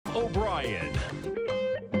O'Brien.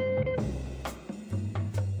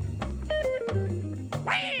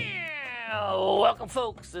 Welcome,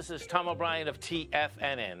 folks. This is Tom O'Brien of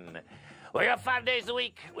TFNN. We go 5 days a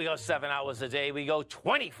week. We go 7 hours a day. We go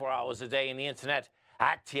 24 hours a day in the internet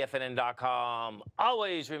at TFNN.com.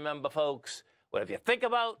 Always remember, folks, whatever you think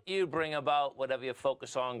about, you bring about. Whatever you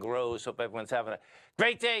focus on grows. Hope everyone's having a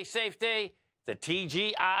great day, safe day. The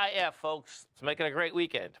TGIF, folks. It's making a great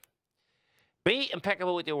weekend. Be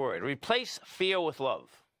impeccable with your word. Replace fear with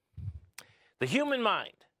love. The human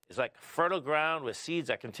mind is like fertile ground with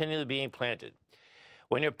seeds are continually being planted.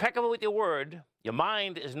 When you're impeccable with your word, your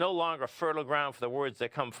mind is no longer fertile ground for the words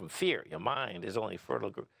that come from fear. Your mind is only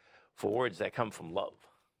fertile for words that come from love.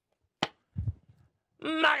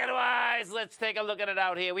 Market-wise, let's take a look at it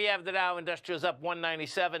out here. We have the Dow Industrials up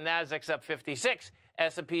 197, Nasdaq's up 56,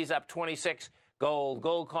 S&P's up 26,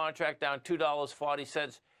 gold contract down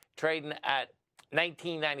 $2.40, trading at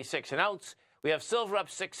 $19.96 an ounce. We have silver up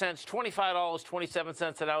 6 cents,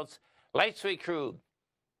 $25.27 an ounce. Light sweet crude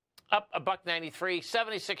up $1.93,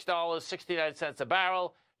 $76.69 a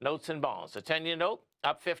barrel. Notes and bonds. The 10-year note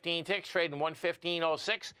up 15 ticks, trading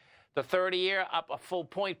 115.06. The 30-year up a full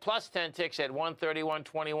point plus 10 ticks at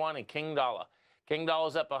 131.21. And King Dollar. King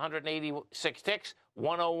Dollar's up 186 ticks,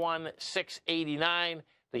 101.689.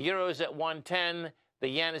 The euro is at 110. The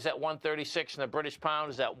yen is at 136, and the British pound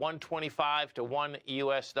is at 125 to 1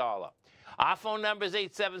 U.S. dollar. Our phone number is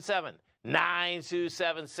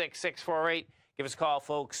 877-927-6648. Give us a call,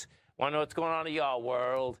 folks. Want to know what's going on in your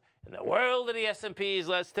world? In the world of the S&Ps,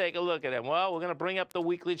 let's take a look at them. Well, we're going to bring up the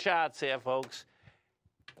weekly charts here, folks.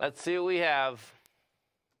 Let's see what we have.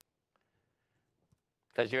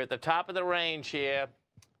 Because you're at the top of the range here.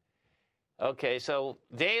 Okay, so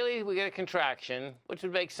daily we get a contraction, which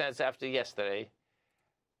would make sense after yesterday.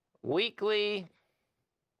 Weekly,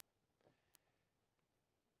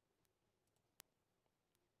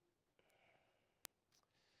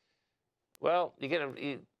 well,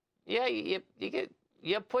 you're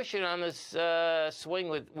pushing on this swing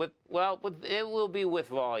with it will be with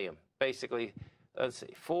volume, basically. Let's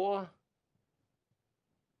see,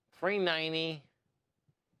 390.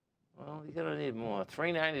 Well, you're gonna need more.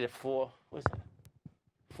 390 to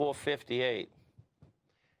 458.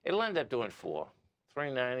 It'll end up doing 4.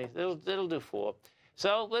 390. It'll do 4.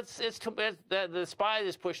 So the SPY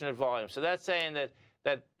is pushing at volume. So that's saying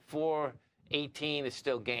that 418 is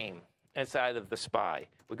still game inside of the SPY.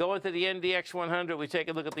 We go into the NDX 100. We take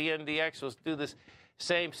a look at the NDX. We'll do this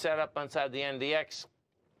same setup inside the NDX,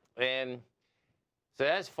 and so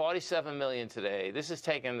that's 47 million today. This is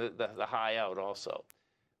taking the high out also.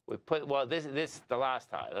 We put this is the last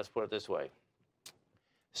high. Let's put it this way.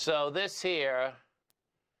 So this here.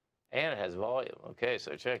 And it has volume. Okay,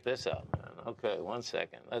 so check this out, man. Okay, 1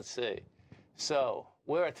 second. Let's see. So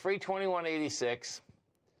we're at 321.86.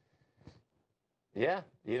 Yeah,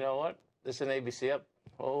 you know what? This is an ABC up.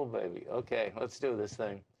 Oh, baby. Okay, let's do this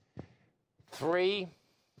thing.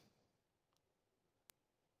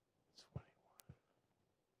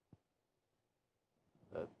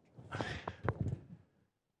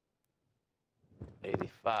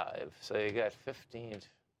 85. So you got 15.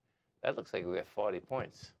 That looks like we got 40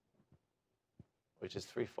 points. Which is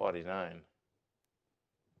 349,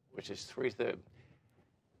 which is 330.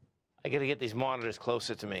 I got to get these monitors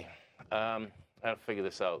closer to me. I'll figure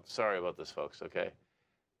this out. Sorry about this, folks, okay?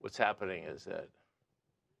 What's happening is that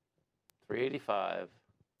 385,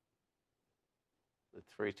 the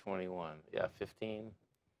 321. Yeah, 15,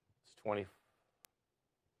 it's 20,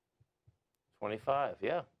 25,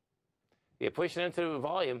 yeah. You're pushing into the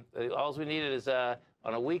volume. All we needed is, on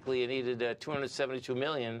a weekly, you needed 272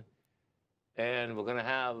 million. And we're gonna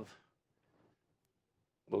have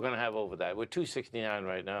over that. We're 269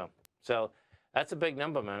 right now. So that's a big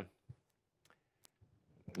number, man.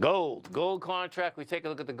 Gold contract. We take a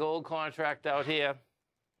look at the gold contract out here.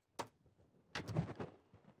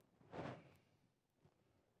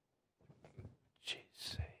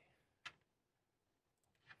 Jeez.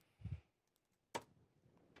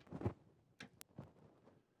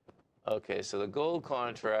 Okay, so the gold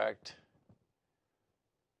contract.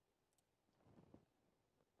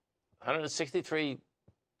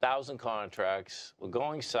 163,000 contracts. We're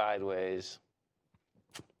going sideways.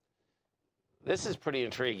 This is pretty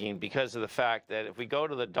intriguing because of the fact that if we go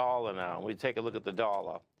to the dollar now, we take a look at the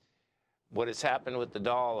dollar. What has happened with the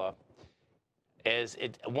dollar is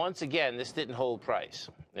once again, this didn't hold price.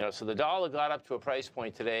 So the dollar got up to a price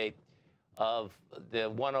point today of the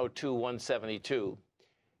 102, 172,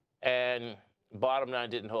 and bottom line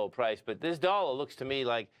didn't hold price. But this dollar looks to me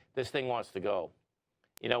like this thing wants to go.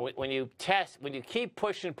 When you keep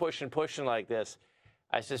pushing like this,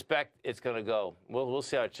 I suspect it's going to go. We'll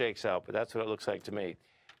see how it shakes out, but that's what it looks like to me.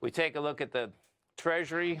 We take a look at the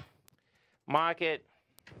Treasury market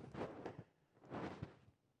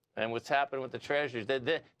and what's happening with the Treasuries.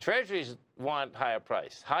 The Treasuries want higher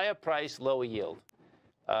price, lower yield.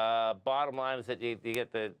 Bottom line is that you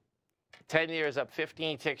get the 10 years up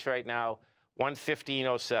 15 ticks right now,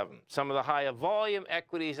 115.07. Some of the higher volume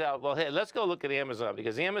equities out. Well, hey, let's go look at Amazon,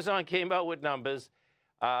 because Amazon came out with numbers.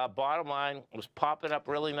 Bottom line was popping up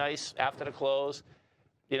really nice after the close.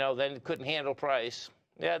 You know, then couldn't handle price.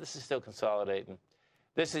 Yeah, this is still consolidating.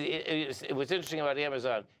 This is what's interesting about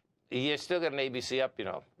Amazon. You still got an ABC up, you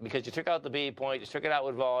know, because you took out the B point, you took it out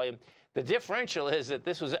with volume. The differential is that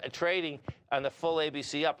this was trading on the full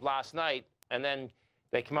ABC up last night, and then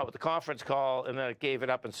they came out with the conference call, and then it gave it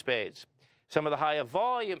up in spades. Some of the higher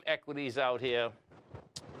volume equities out here,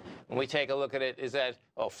 when we take a look at it, is that,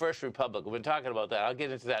 oh, First Republic. We've been talking about that. I'll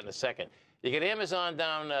get into that in a second. You get Amazon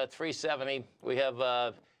down 370. We have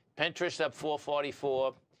Pinterest up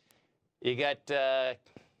 444. You got,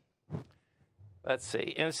 let's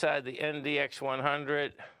see, inside the NDX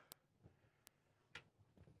 100.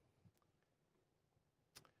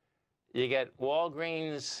 You get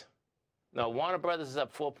Walgreens. No, Warner Brothers is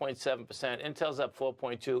up 4.7%. Intel's up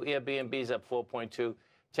 4.2%. Airbnb's up 4.2%.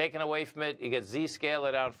 Taken away from it, you get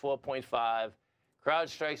Zscaler down 4.5%.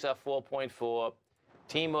 CrowdStrike's up 4.4%.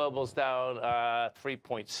 T-Mobile's down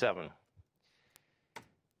 3.7%.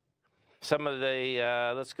 Some of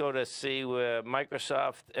the, let's go to see where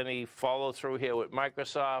Microsoft, any follow through here with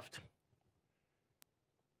Microsoft.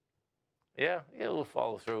 Yeah, a little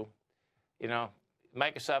follow through. You know,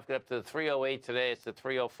 Microsoft got up to the 308 today. It's the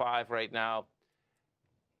 305 right now.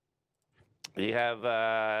 You have,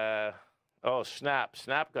 oh, Snap.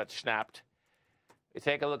 Snap got snapped. We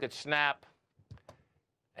take a look at Snap.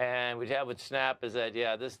 And what we have with Snap is that,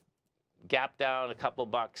 yeah, this gap down a couple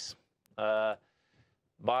bucks.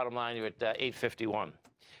 Bottom line, you're at 851.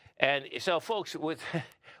 And so, folks, with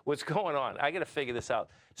what's going on, I got to figure this out.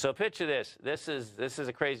 So picture this. This is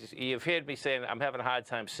a crazy. You've heard me saying I'm having a hard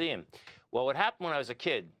time seeing. Well, what happened when I was a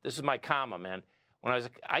kid? This is my karma, man. When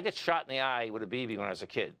I got shot in the eye with a BB when I was a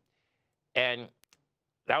kid, and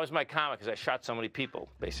that was my karma because I shot so many people,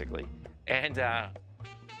 basically. And to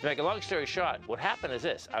make a long story short, what happened is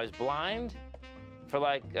this: I was blind for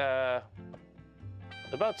like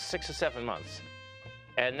about 6 or 7 months.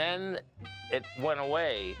 And then it went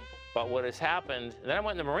away. But what has happened, then I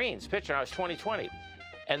went in the Marines, picture, and I was 20/20.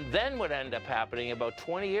 And then what ended up happening about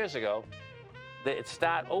 20 years ago, it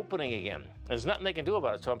started opening again. There's nothing they can do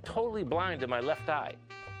about it. So I'm totally blind in my left eye.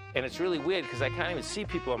 And it's really weird because I can't even see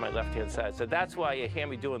people on my left-hand side. So that's why you hear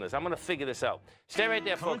me doing this. I'm going to figure this out. Stay right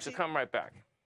there, folks. We'll come right back.